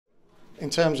In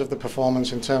terms of the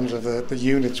performance, in terms of the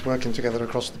units working together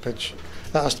across the pitch,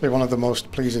 that has to be one of the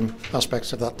most pleasing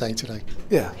aspects of that day today.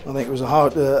 Yeah, I think it was a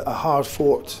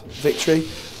hard-fought victory,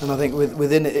 and I think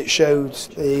within it, it showed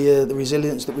the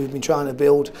resilience that we've been trying to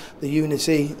build, the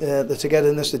unity, the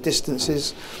togetherness, the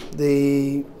distances,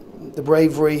 the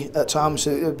bravery at times,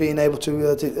 being able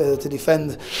to defend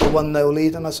the 1-0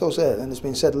 lead, and that's also it. And it's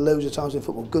been said loads of times in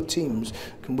football, good teams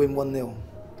can win 1-0.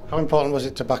 How important was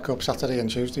it to back up Saturday and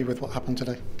Tuesday with what happened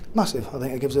today? Massive. I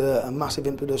think it gives a massive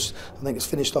impetus. I think it's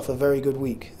finished off a very good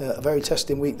week, a very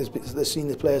testing week. They've seen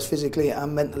the players physically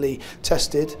and mentally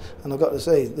tested, and I've got to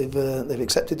say they've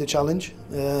accepted the challenge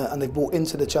and they've bought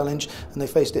into the challenge and they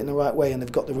faced it in the right way and they've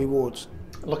got the rewards.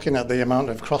 Looking at the amount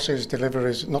of crosses,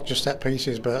 deliveries, not just set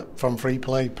pieces, but from free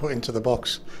play put into the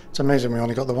box, it's amazing we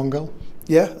only got the 1 goal.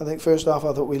 Yeah, I think first half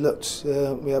I thought we looked,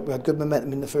 we had good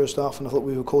momentum in the first half, and I thought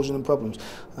we were causing them problems.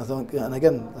 I thought, and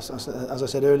again, as I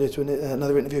said earlier to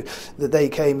another interview, that they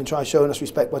came and tried showing us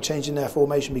respect by changing their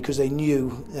formation because they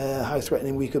knew how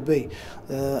threatening we could be,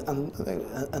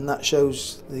 and that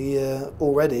shows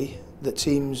already that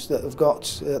teams that have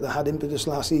got that had impetus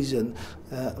last season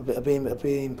are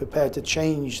being prepared to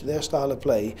change their style of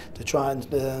play to try and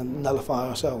nullify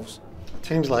ourselves.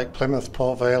 Teams like Plymouth,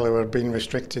 Port Vale, who are being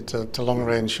restricted to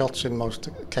long-range shots in most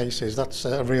cases, that's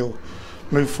a real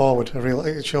move forward.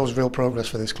 It shows real progress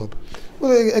for this club.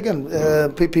 Well, again,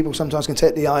 people sometimes can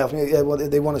take the eye off.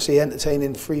 They want to see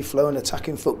entertaining, free-flowing,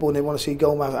 attacking football, and they want to see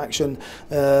goal-mouth action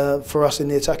for us in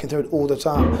the attacking third all the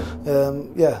time.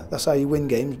 Yeah, that's how you win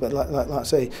games. But like I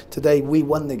say, today we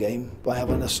won the game by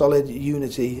having a solid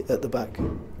unity at the back.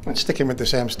 And sticking with the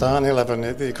same starting 11,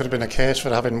 it could have been a case for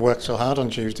having worked so hard on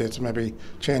Tuesday to maybe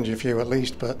change a few at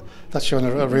least, but that's showing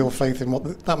a real faith in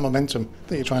that momentum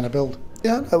that you're trying to build.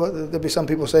 Yeah, there'll be some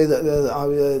people say that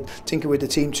I tinkered with the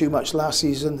team too much last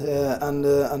season, and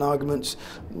an argument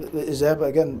is there. But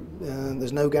again,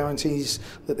 there's no guarantees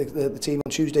that the team on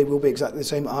Tuesday will be exactly the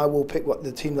same. I will pick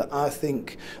the team that I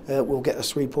think will get us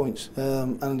 3 points,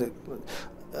 and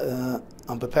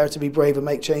I'm prepared to be brave and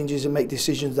make changes and make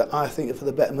decisions that I think are for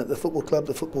the betterment of the football club,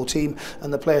 the football team,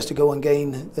 and the players to go and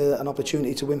gain an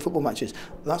opportunity to win football matches.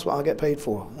 That's what I get paid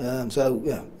for. So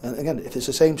yeah, and again, if it's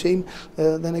the same team,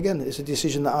 then again, it's a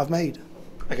decision that I've made.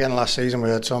 Again, last season we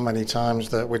heard so many times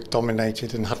that we'd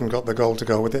dominated and hadn't got the goal to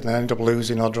go with it and ended up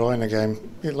losing or drawing a game.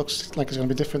 It looks like it's going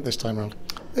to be different this time around.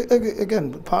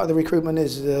 Again, part of the recruitment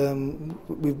is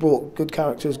we've brought good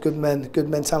characters, good men, good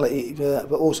mentality, but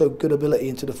also good ability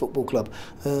into the football club.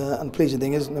 And the pleasing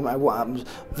thing is, no matter what happens,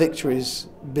 victories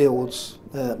builds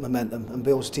momentum and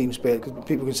builds team spirit. Because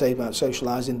people can say about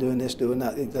socialising, doing this, doing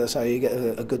that. That's how you get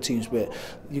a good team spirit.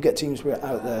 You get team spirit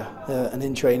out there and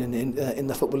in training in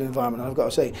the football environment. And I've got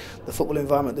to say, the football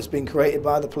environment that's been created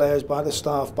by the players, by the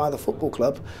staff, by the football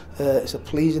club, it's a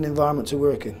pleasing environment to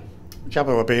work in.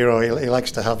 Jabba Wabiro, he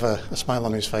likes to have a smile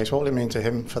on his face. What would it mean to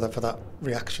him for that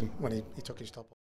reaction when he took his top off?